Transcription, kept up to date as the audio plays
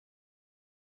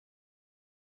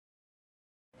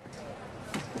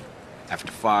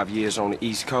5 years on the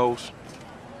East Coast,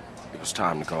 it was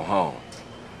time to go home.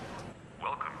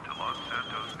 Welcome to Los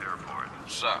Santos Airport.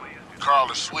 What's up?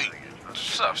 Carl is sweet.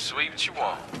 What's up, sweet? What you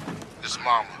want? His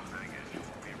mama.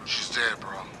 She's dead, bro.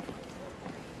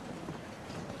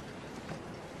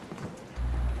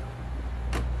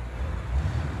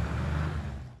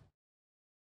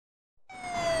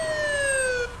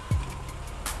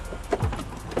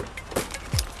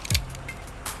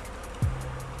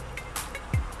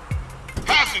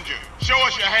 Passenger, show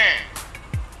us your hands.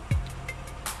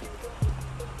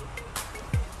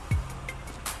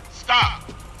 Stop.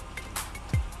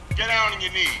 Get down on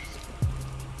your knees.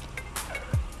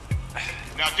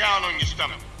 Now down on your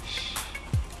stomach.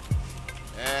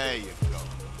 There you go.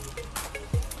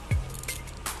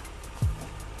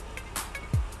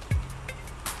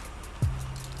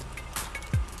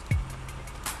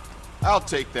 I'll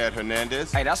take that,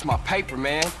 Hernandez. Hey, that's my paper,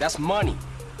 man. That's money.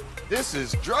 This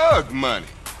is drug money.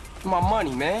 My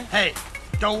money, man. Hey,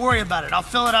 don't worry about it. I'll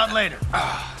fill it out later.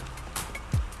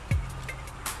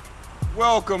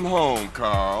 Welcome home,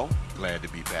 Carl. Glad to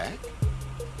be back.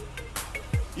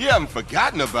 You haven't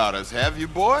forgotten about us, have you,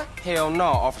 boy? Hell no,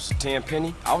 Officer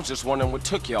Tenpenny. I was just wondering what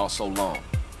took y'all so long.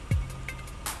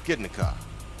 Get in the car.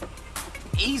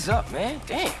 Ease up, man.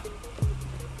 Damn.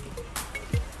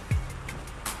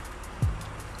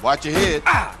 Watch your head.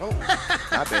 Ah! Oh,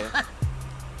 my bad.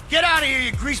 Get out of here,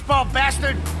 you greaseball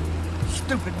bastard!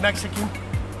 Stupid Mexican.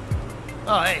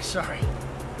 Oh, hey, sorry.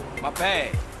 My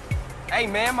bag. Hey,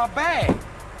 man, my bag.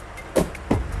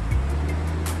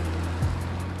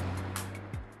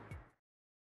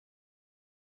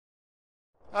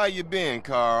 How you been,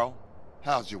 Carl?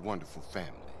 How's your wonderful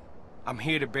family? I'm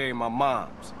here to bury my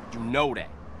moms. You know that.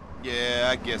 Yeah,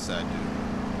 I guess I do.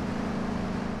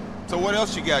 So what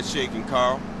else you got shaking,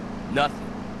 Carl? Nothing.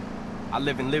 I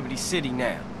live in Liberty City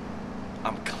now.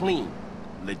 I'm clean.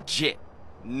 Legit.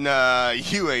 Nah,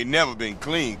 you ain't never been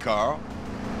clean, Carl.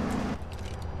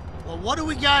 Well, what do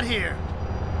we got here?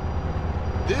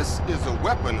 This is a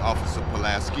weapon, Officer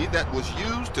Pulaski, that was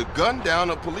used to gun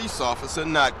down a police officer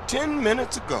not 10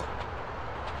 minutes ago.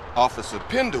 Officer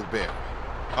Pendleberry.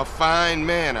 A fine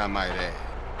man, I might add.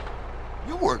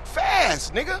 You work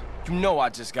fast, nigga. You know I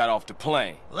just got off the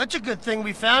plane. Well, that's a good thing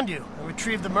we found you and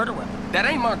retrieved the murder weapon. That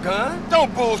ain't my gun.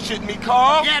 Don't bullshit me,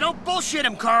 Carl. Yeah, don't bullshit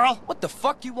him, Carl. What the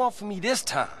fuck you want from me this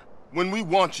time? When we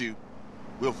want you,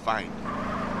 we'll find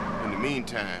you. In the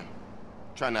meantime,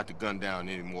 try not to gun down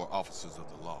any more officers of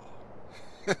the law.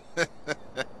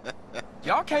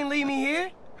 Y'all can't leave me here.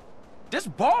 This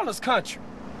baller's country.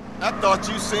 I thought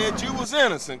you said you was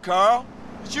innocent, Carl.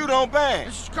 But you don't bang.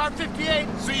 This is car 58.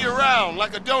 See you around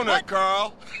like a donut, What?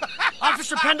 Carl.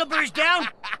 Officer Pendlebury's down.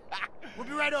 We'll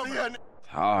be right over.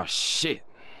 Oh, shit.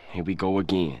 Here we go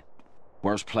again.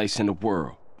 Worst place in the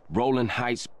world. Rolling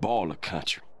Heights baller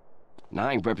country. Now,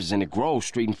 I ain't represented Grove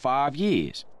Street in 5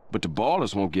 years, but the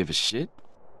ballers won't give a shit.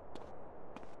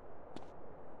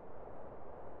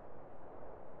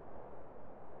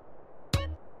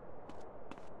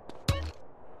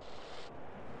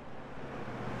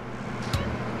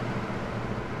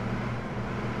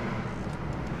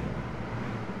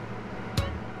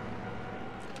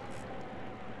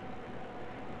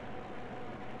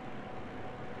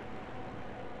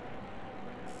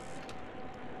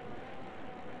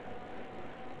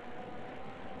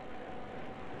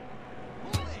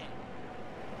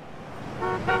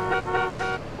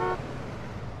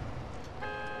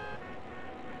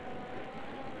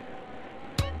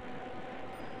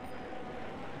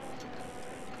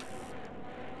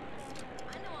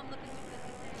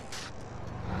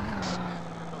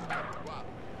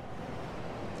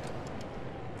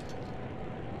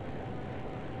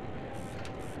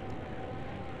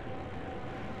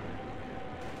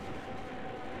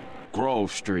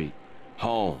 Grove Street.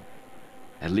 Home.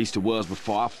 At least it was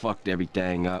before I fucked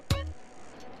everything up.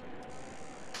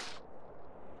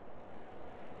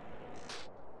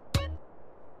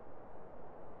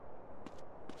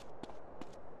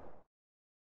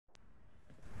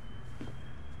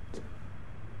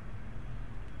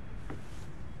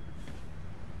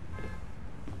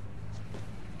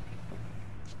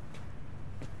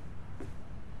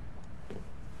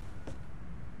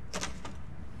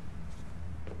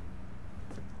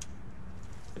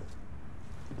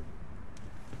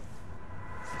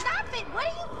 What are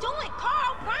you doing,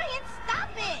 Carl? Brian, stop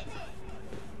it!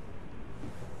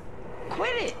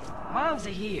 Quit it! Moms are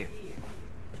here.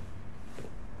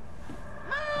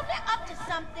 Mom, they're up to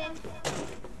something.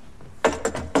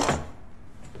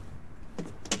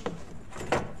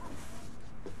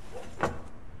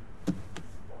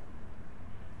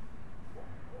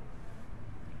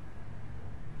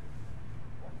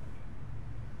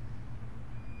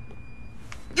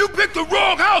 You picked the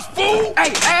wrong house, fool!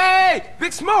 Hey,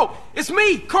 Big Smoke! It's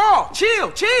me, Carl!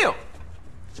 Chill!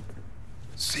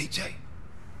 CJ?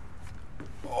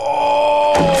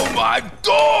 Oh, my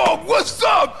dog! What's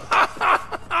up?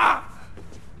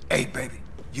 Hey, baby,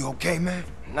 you okay, man?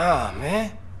 Nah,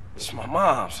 man. It's my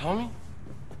mom's, homie.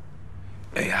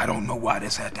 Hey, I don't know why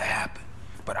this had to happen,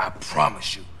 but I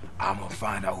promise you, I'm gonna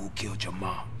find out who killed your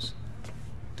moms.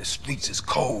 The streets is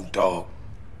cold, dog.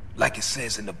 Like it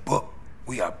says in the book,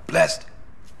 we are blessed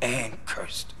and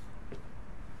cursed.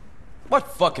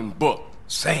 What fucking book?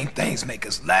 Same things make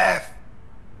us laugh,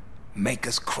 make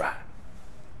us cry.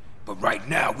 But right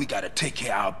now, we gotta take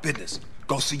care of our business.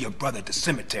 Go see your brother at the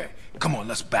cemetery. Come on,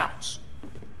 let's bounce.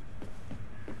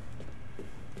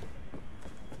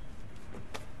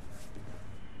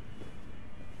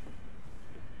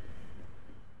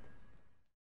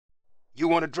 You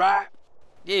wanna drive?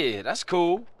 Yeah, that's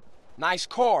cool. Nice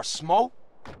car, Smoke.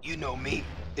 You know me.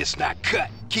 It's not cut.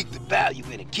 Keep the value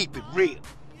in it. Keep it real.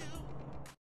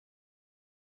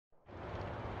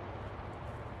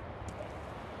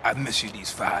 I miss you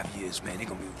these 5 years, man. They're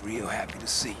gonna be real happy to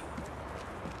see you.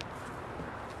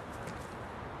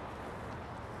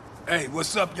 Hey,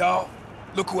 what's up, y'all?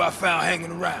 Look who I found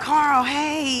hanging around. Carl,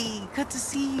 hey, good to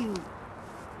see you.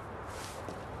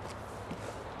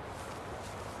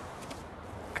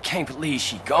 I can't believe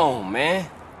she gone, man.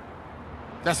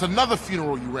 That's another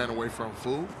funeral you ran away from,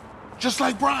 fool. Just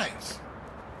like Brian's.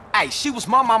 Hey, she was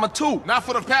my mama too. Not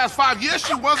for the past 5 years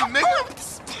she wasn't,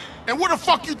 nigga. And where the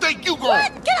fuck you think you going?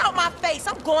 What? Get out my face.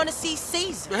 I'm going to see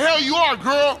Caesar. The hell you are,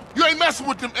 girl. You ain't messing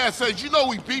with them essays. You know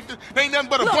we beefed it. They ain't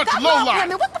nothing but a Look, bunch I of love lowlife.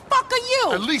 women. What the fuck are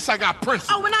you? At least I got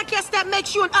principles. Oh, and I guess that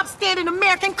makes you an upstanding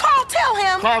American. Carl, tell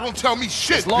him. Carl, don't tell me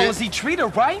shit, As long bitch. as he treat her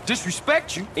right,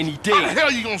 disrespect you, and he How the did.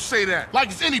 hell you gonna say that? Like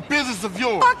it's any business of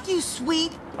yours. Fuck you,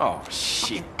 sweet. Oh,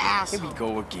 shit. Here Asshole. we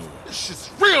go again. This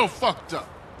shit's real fucked up.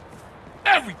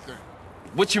 Everything.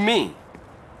 What you mean?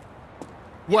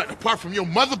 What, apart from your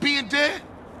mother being dead?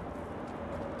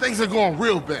 Things are going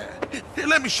real bad. Here,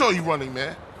 let me show you running,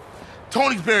 man.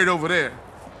 Tony's buried over there.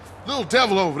 Little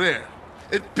devil over there.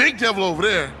 And big devil over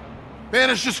there. Man,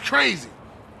 it's just crazy.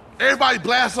 Everybody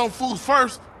blasts on fools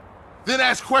first, then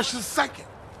ask questions second.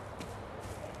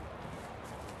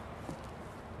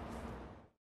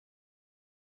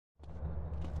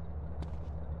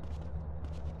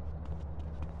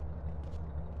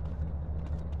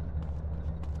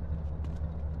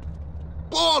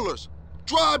 Ballers!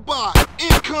 Drive-by!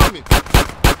 Incoming!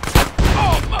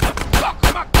 Oh,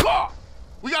 motherfucker, my car!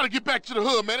 We gotta get back to the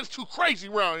hood, man. It's too crazy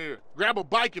around here. Grab a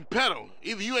bike and pedal.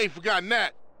 Either you ain't forgotten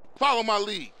that. Follow my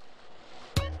lead.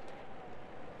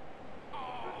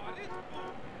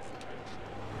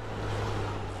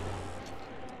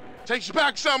 Takes you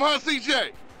back some, huh,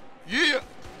 CJ? Yeah.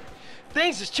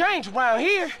 Things has changed around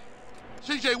here.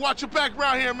 CJ, watch your back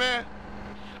around here, man.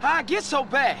 How'd I get so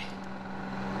bad?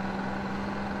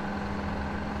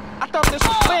 I thought this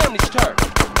was family's turf.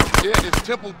 Yeah, it's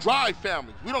Temple Drive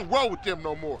families. We don't roll with them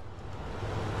no more.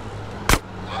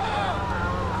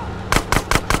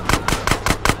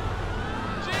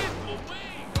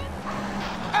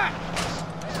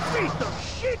 Piece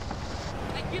of shit!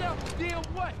 Hey, get out the damn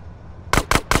way!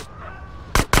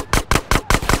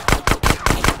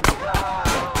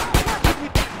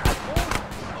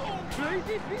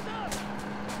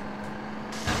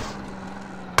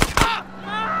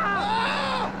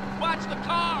 Watch the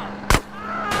car!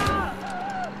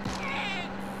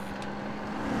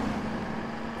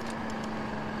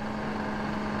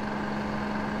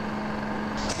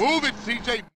 Move it,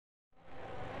 CJ.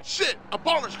 Shit, a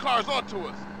baller's car's onto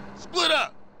us. Split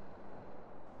up.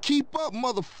 Keep up,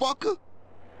 motherfucker!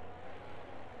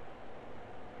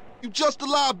 You just a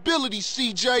liability,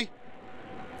 CJ.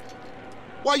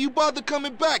 Why you bother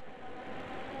coming back?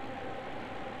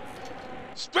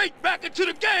 Straight back into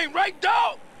the game, right,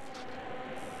 dawg?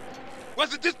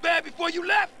 Was it this bad before you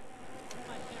left?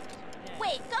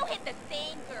 Wait, go hit the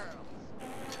thing, girl.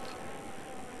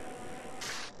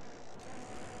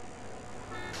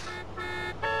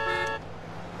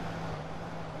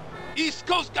 East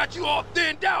Coast got you all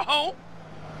thinned out, home.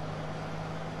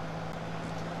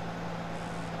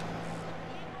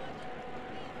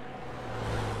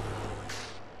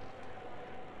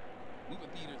 Movie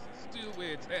theaters is still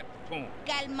where it's at for porn.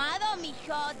 Calmado,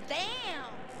 mijo. Damn.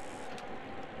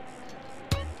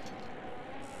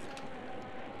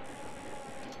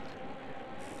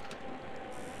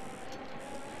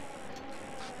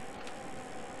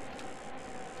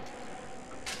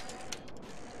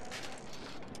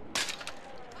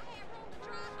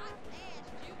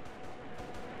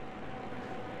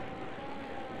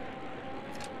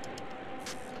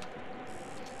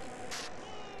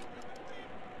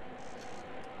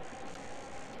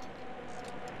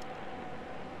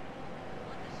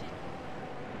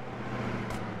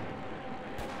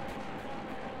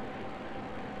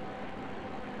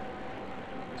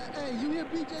 Hey, you hear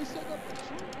BJ set up the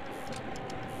trunk?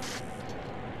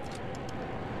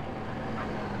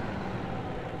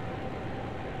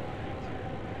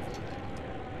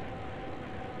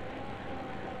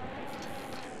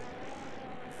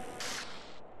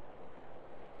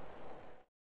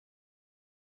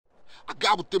 I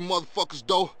got with them motherfuckers,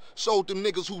 though. Sold them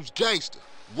niggas who's gangster.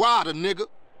 Ride a nigga.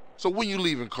 So when you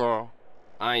leaving, Carl?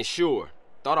 I ain't sure.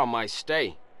 Thought I might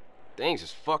stay. Things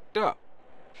is fucked up.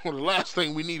 Well, the last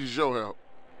thing we need is your help.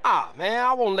 Ah, man,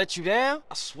 I won't let you down.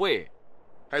 I swear.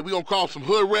 Hey, we gonna call some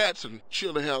hood rats and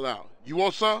chill the hell out. You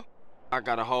want some? I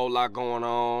got a whole lot going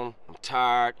on. I'm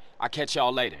tired. I'll catch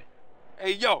y'all later.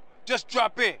 Hey, yo, just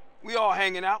drop in. We all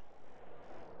hanging out.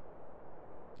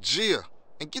 Gia,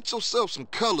 and get yourself some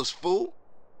colors, fool.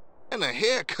 And a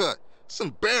haircut. It's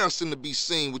embarrassing to be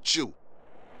seen with you.